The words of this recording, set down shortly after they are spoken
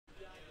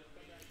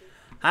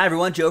Hi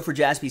everyone, Joe for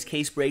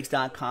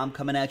JaspysCaseBreaks.com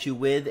coming at you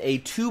with a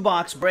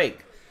two-box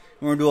break.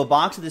 We're going to do a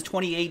box of this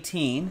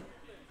 2018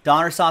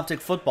 Donruss Optic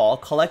Football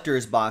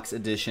Collector's Box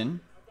Edition.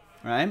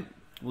 Right?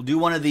 We'll do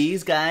one of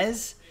these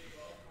guys,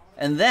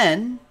 and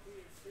then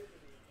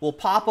we'll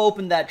pop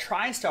open that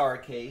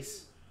TriStar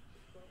case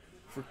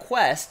for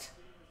Quest,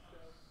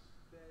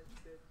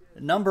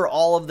 number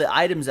all of the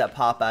items that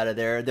pop out of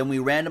there. Then we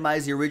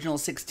randomize the original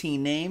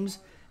 16 names,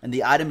 and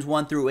the items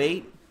 1 through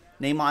 8,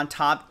 name on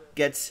top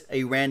gets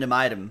a random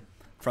item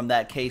from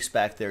that case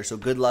back there. So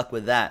good luck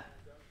with that.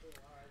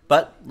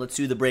 But let's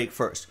do the break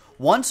first.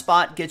 One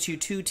spot gets you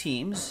 2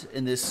 teams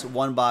in this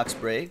one box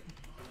break.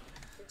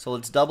 So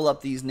let's double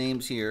up these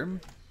names here.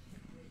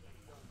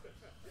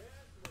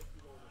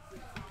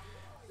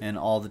 And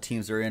all the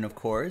teams are in, of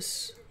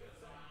course.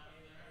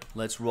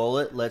 Let's roll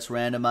it. Let's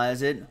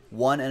randomize it.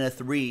 1 and a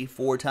 3,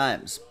 4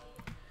 times.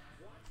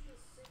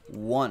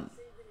 1,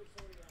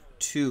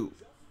 2,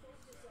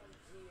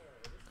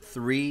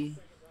 3,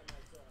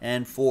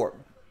 and 4.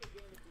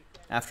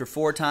 After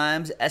 4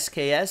 times,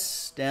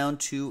 SKS down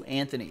to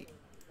Anthony.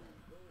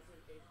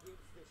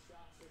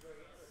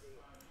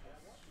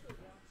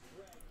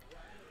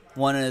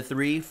 One and a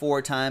 3,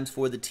 4 times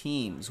for the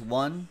teams.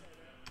 1,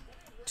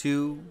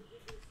 2,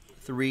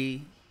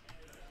 3,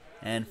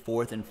 and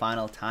 4th and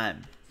final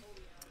time.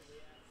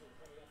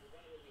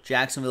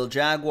 Jacksonville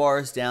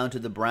Jaguars down to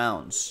the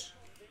Browns.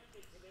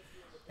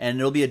 And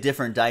it'll be a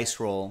different dice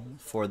roll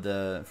for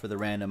the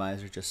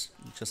randomizer,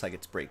 just like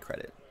it's break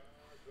credit.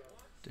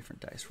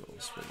 Different dice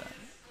rolls for that.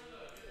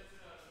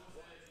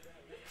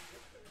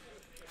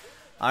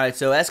 All right,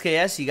 so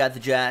SKS, you got the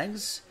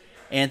Jags.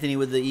 Anthony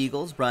with the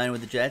Eagles, Brian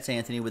with the Jets,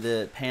 Anthony with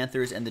the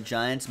Panthers and the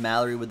Giants,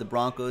 Mallory with the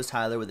Broncos,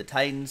 Tyler with the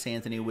Titans,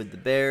 Anthony with the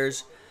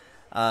Bears,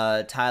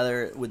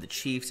 Tyler with the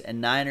Chiefs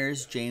and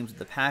Niners, James with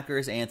the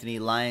Packers, Anthony,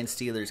 Lions,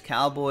 Steelers,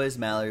 Cowboys,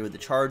 Mallory with the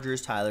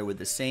Chargers, Tyler with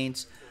the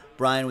Saints,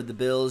 Brian with the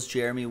Bills,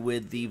 Jeremy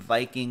with the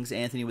Vikings,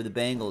 Anthony with the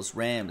Bengals,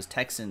 Rams,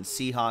 Texans,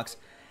 Seahawks,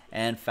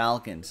 and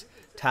Falcons.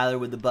 Tyler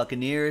with the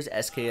Buccaneers,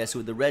 SKS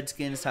with the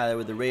Redskins, Tyler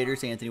with the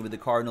Raiders, Anthony with the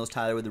Cardinals,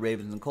 Tyler with the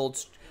Ravens and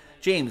Colts,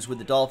 James with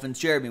the Dolphins,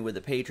 Jeremy with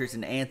the Patriots,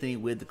 and Anthony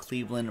with the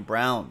Cleveland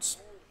Browns,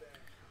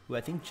 who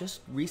I think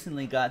just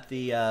recently got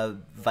the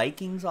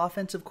Vikings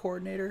offensive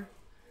coordinator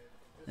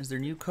as their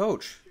new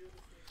coach.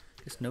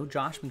 Just no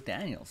Josh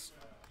McDaniels.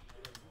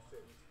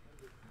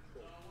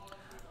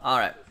 All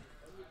right.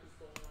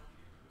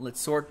 Let's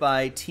sort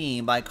by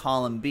team, by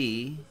column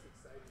B.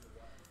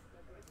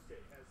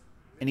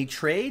 Any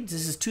trades?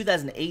 This is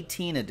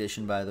 2018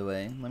 edition, by the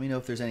way. Let me know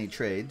if there's any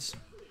trades.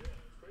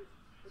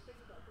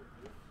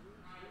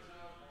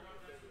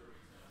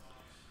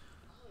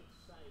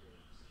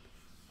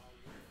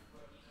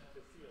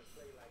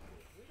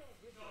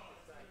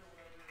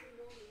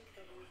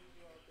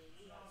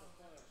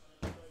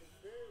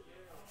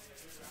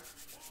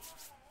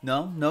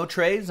 No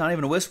trades? Not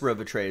even a whisper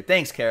of a trade.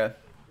 Thanks, Kara.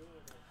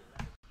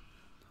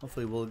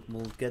 Hopefully we'll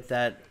get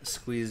that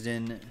squeezed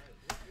in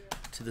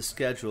to the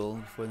schedule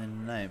before the end of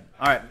the night.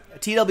 All right,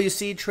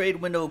 TWC trade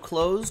window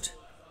closed.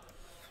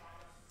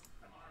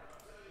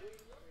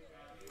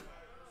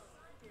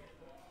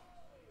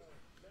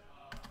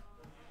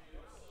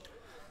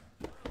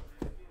 All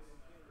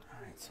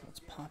right, so let's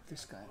pop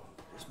this guy.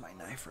 There's my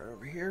knife right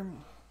over here.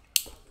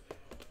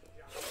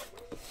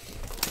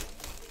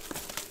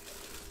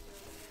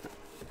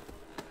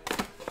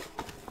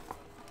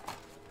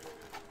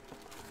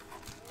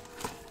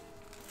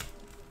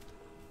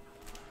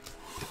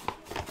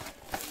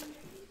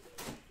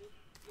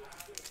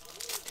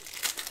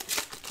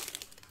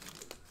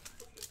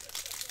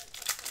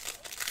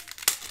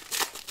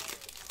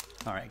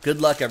 All right, good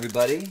luck,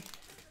 everybody.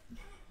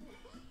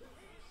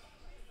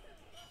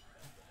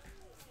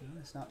 No,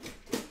 it's not.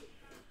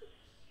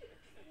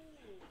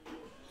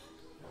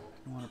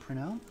 You want to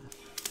print out?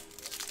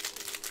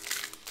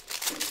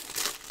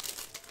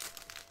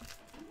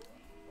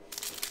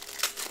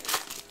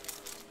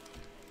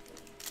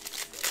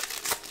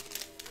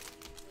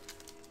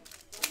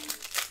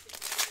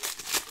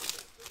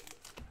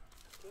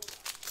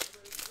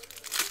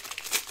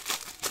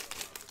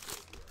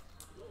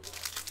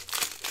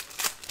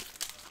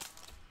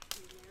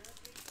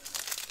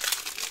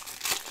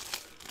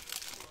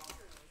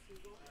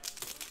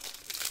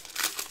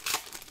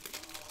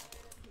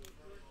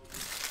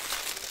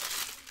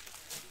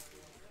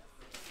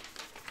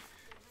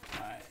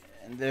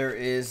 There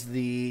is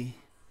the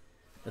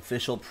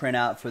official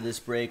printout for this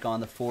break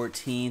on the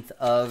 14th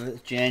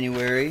of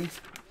January.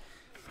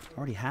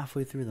 Already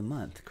halfway through the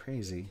month.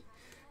 Crazy.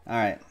 All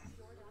right.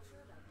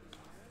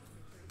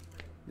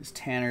 This is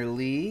Tanner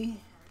Lee.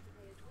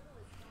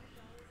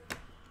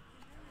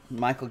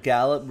 Michael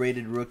Gallup,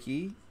 rated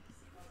rookie.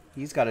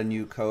 He's got a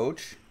new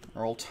coach.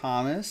 Earl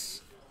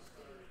Thomas.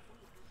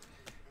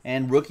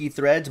 And rookie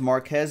threads,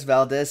 Marquez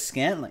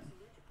Valdez-Scantling.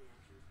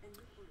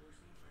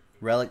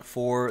 Relic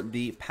for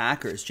the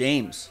Packers.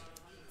 James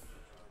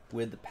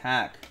with the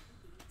Pack.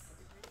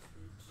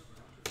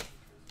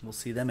 We'll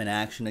see them in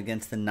action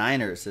against the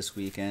Niners this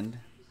weekend.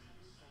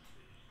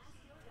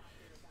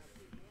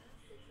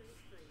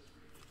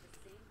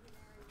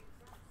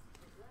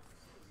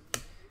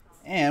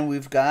 And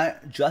we've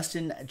got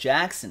Justin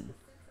Jackson,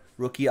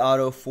 rookie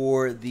auto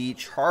for the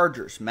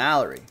Chargers,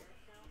 Mallory,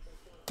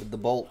 with the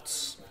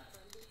Bolts.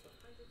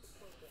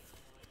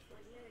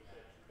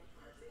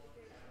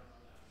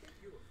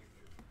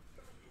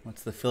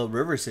 What's the Phil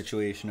Rivers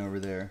situation over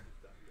there?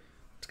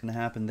 What's going to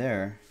happen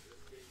there?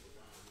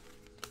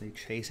 Do they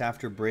chase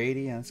after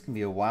Brady? Yeah, it's going to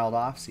be a wild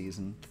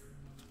offseason.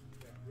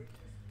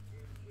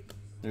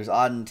 There's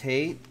Auden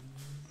Tate,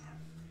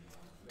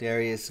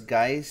 Darius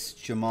Geis,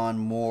 Jamon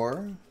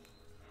Moore,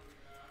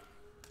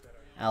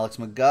 Alex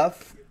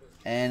McGuff,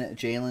 and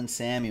Jalen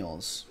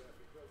Samuels.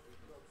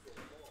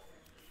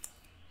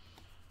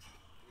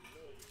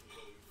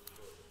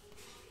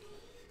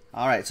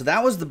 All right, so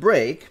that was the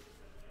break.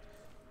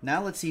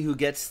 Now let's see who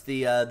gets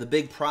the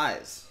big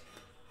prize.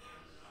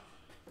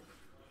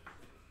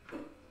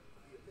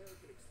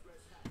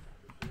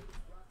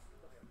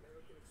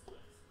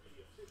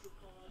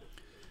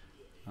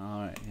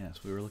 All right,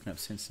 yes, we were looking up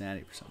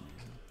Cincinnati for some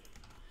reason.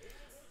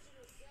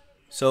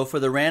 So for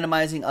the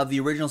randomizing of the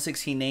original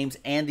 16 names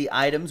and the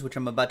items, which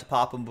I'm about to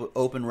pop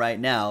open right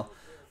now,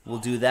 we'll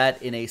do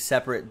that in a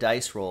separate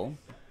dice roll.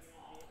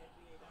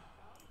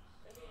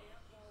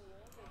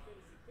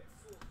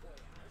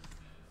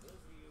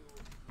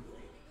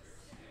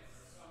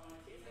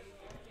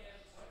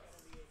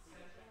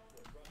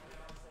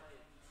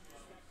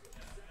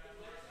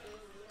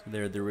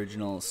 They're the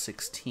original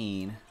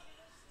 16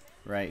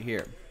 right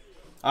here.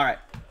 All right,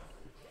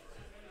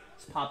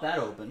 let's pop that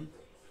open.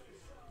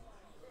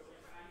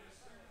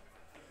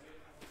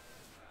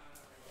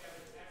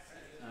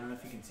 I don't know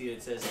if you can see it.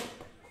 It says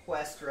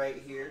Quest right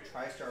here,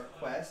 TriStar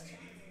Quest.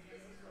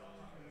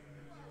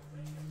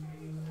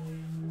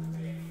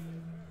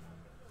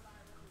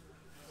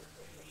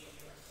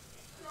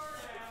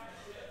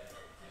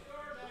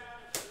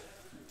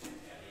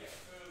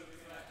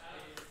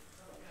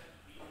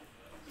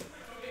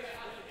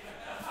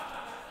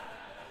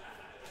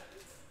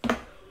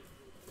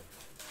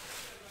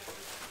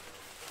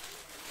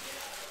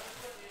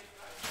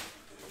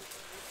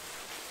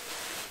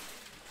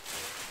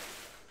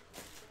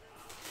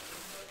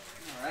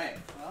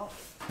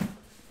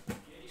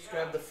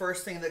 Grab the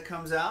first thing that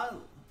comes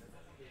out.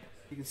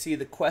 You can see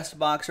the Quest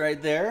box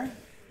right there.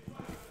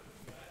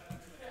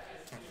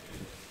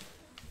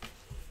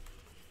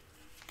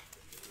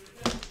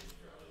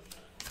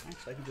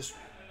 Actually, I can just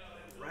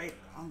write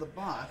on the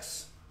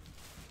box.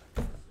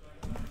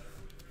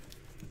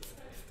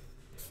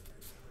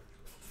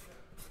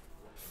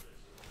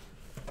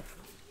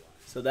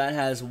 So that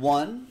has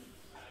 1.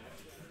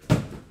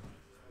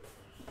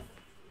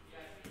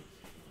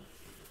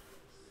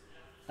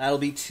 That'll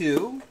be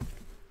 2.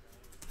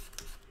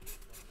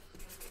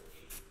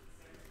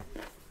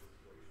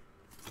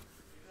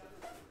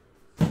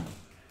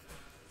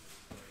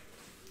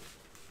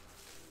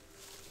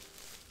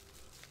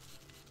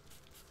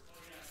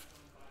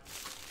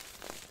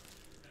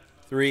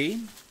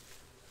 3.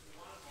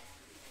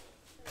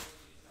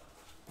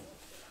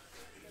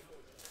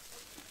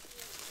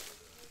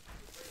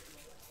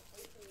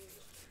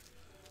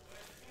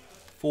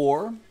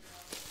 4.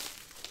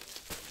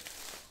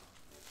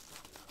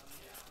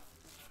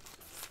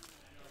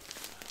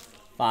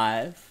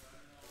 5.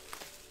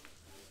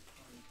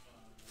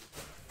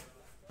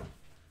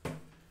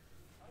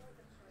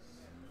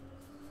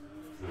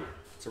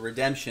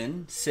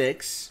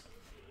 6.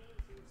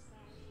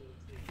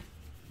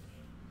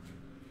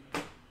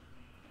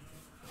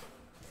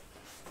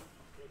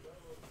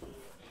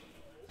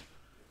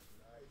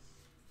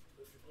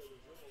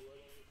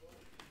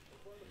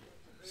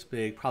 's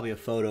big, probably a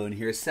photo in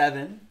here.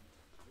 7.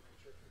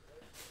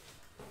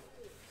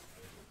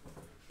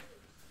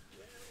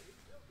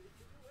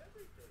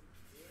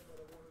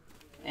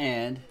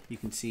 And you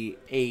can see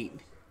 8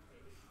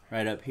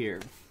 right up here.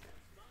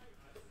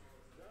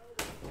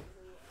 All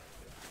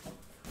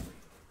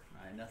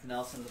right, nothing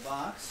else in the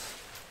box.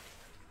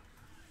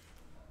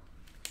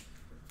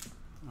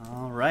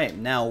 All right,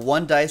 now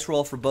 1 dice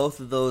roll for both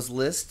of those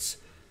lists.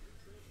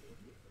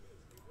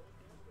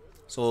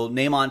 So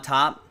name on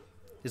top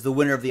is the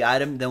winner of the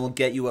item. Then we'll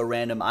get you a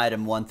random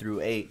item 1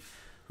 through 8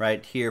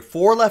 right here.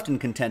 4 left in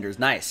contenders.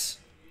 Nice.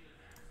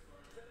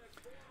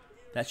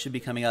 That should be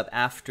coming up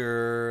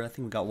after. I think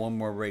we've got 1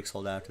 more break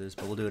sold after this,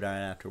 but we'll do it right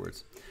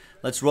afterwards.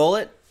 Let's roll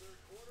it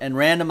and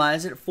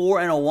randomize it. 4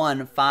 and a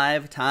 1,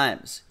 5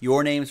 times.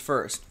 Your names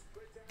first.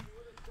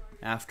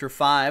 After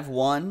 5,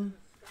 1,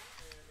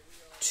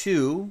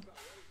 2,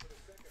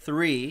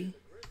 3,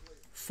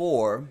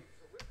 4,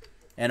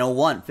 and a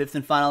 1. 5th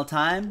and final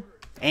time.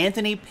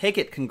 Anthony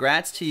Pickett,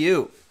 congrats to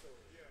you.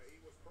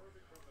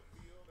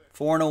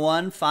 4 and a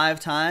 1, 5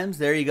 times.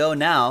 There you go.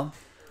 Now,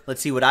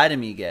 let's see what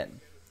item you get.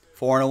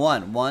 4 and a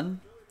 1. 1,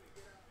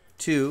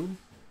 2,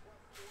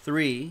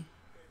 3,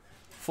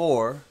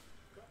 4,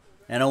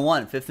 and a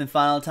 1. 5th and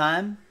final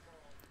time.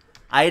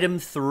 Item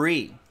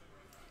 3.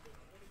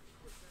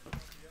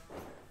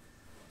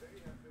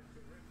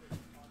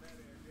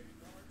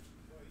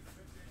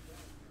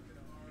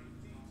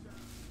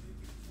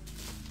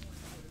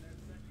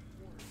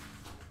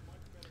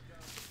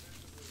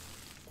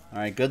 All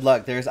right, good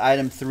luck. There's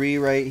item 3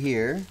 right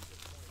here.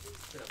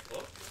 Is it a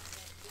book?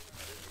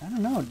 I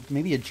don't know.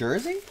 Maybe a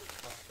jersey?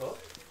 A book?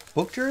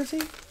 Book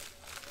jersey?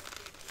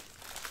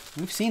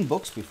 We've seen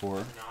books before.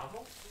 A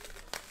novel?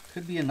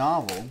 Could be a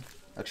novel.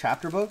 A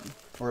chapter book?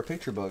 Or a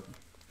picture book?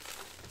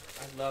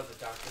 I love the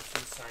Dr.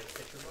 Seuss signed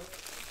picture book.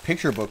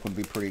 Picture book would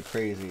be pretty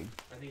crazy.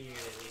 I think you're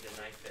going to need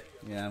a knife fit.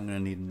 Yeah, I'm going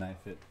to need a knife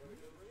fit.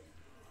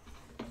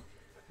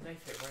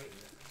 Knife fit right.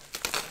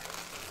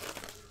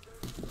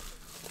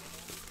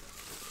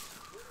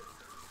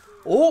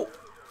 Oh!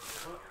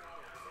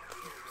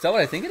 Is that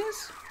what I think it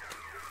is?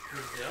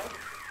 Brazil?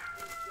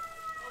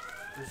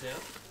 Brazil?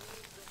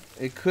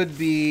 It could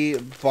be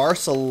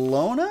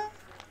Barcelona?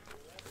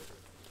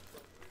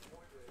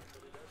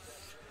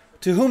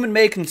 To whom it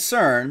may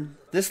concern,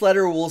 this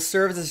letter will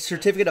serve as a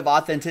certificate of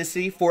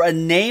authenticity for a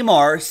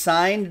Neymar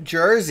signed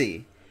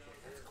jersey.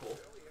 That's cool.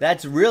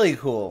 That's really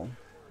cool.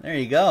 There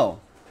you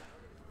go.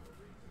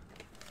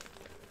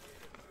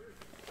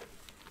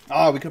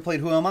 Oh, we could have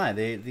played Who Am I?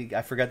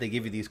 I forgot they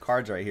give you these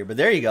cards right here. But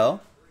there you go.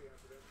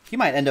 He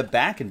might end up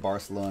back in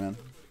Barcelona.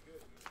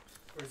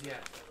 Where's he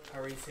at?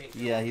 Paris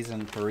Saint-Germain? Yeah, he's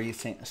in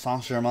Paris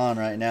Saint-Germain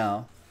right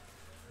now.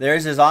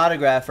 There's his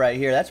autograph right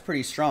here. That's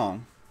pretty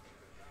strong.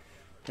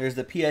 There's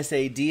the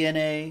PSA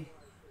DNA.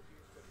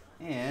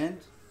 And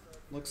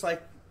looks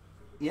like,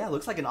 yeah,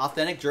 looks like an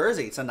authentic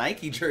jersey. It's a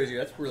Nike jersey.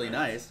 That's really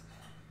nice.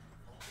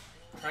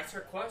 Price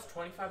request,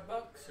 $25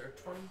 or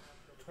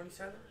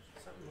 27,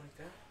 something like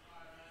that.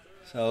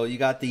 So you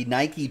got the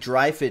Nike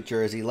dry fit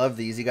jersey. Love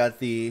these. You got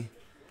the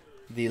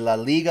La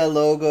Liga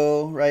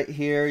logo right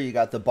here. You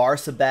got the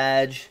Barca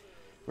badge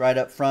right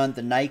up front.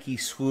 The Nike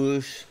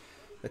swoosh.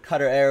 The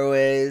Qatar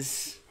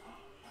Airways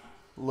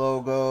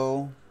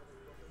logo.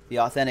 The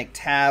authentic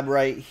tab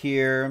right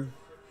here.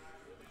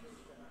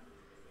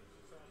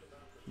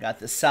 Got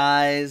the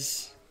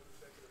size.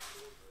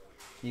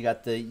 You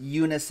got the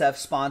UNICEF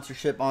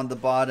sponsorship on the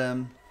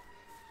bottom.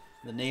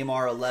 The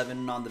Neymar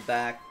 11 on the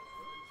back.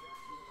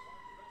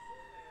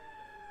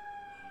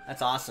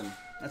 That's awesome.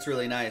 That's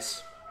really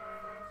nice.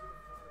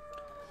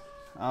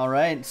 All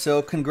right,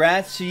 so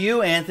congrats to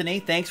you, Anthony.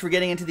 Thanks for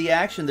getting into the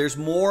action. There's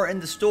more in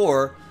the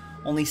store.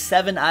 Only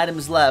 7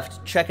 items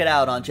left. Check it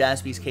out on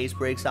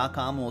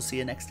jaspyscasebreaks.com, and we'll see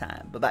you next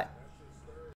time. Bye-bye.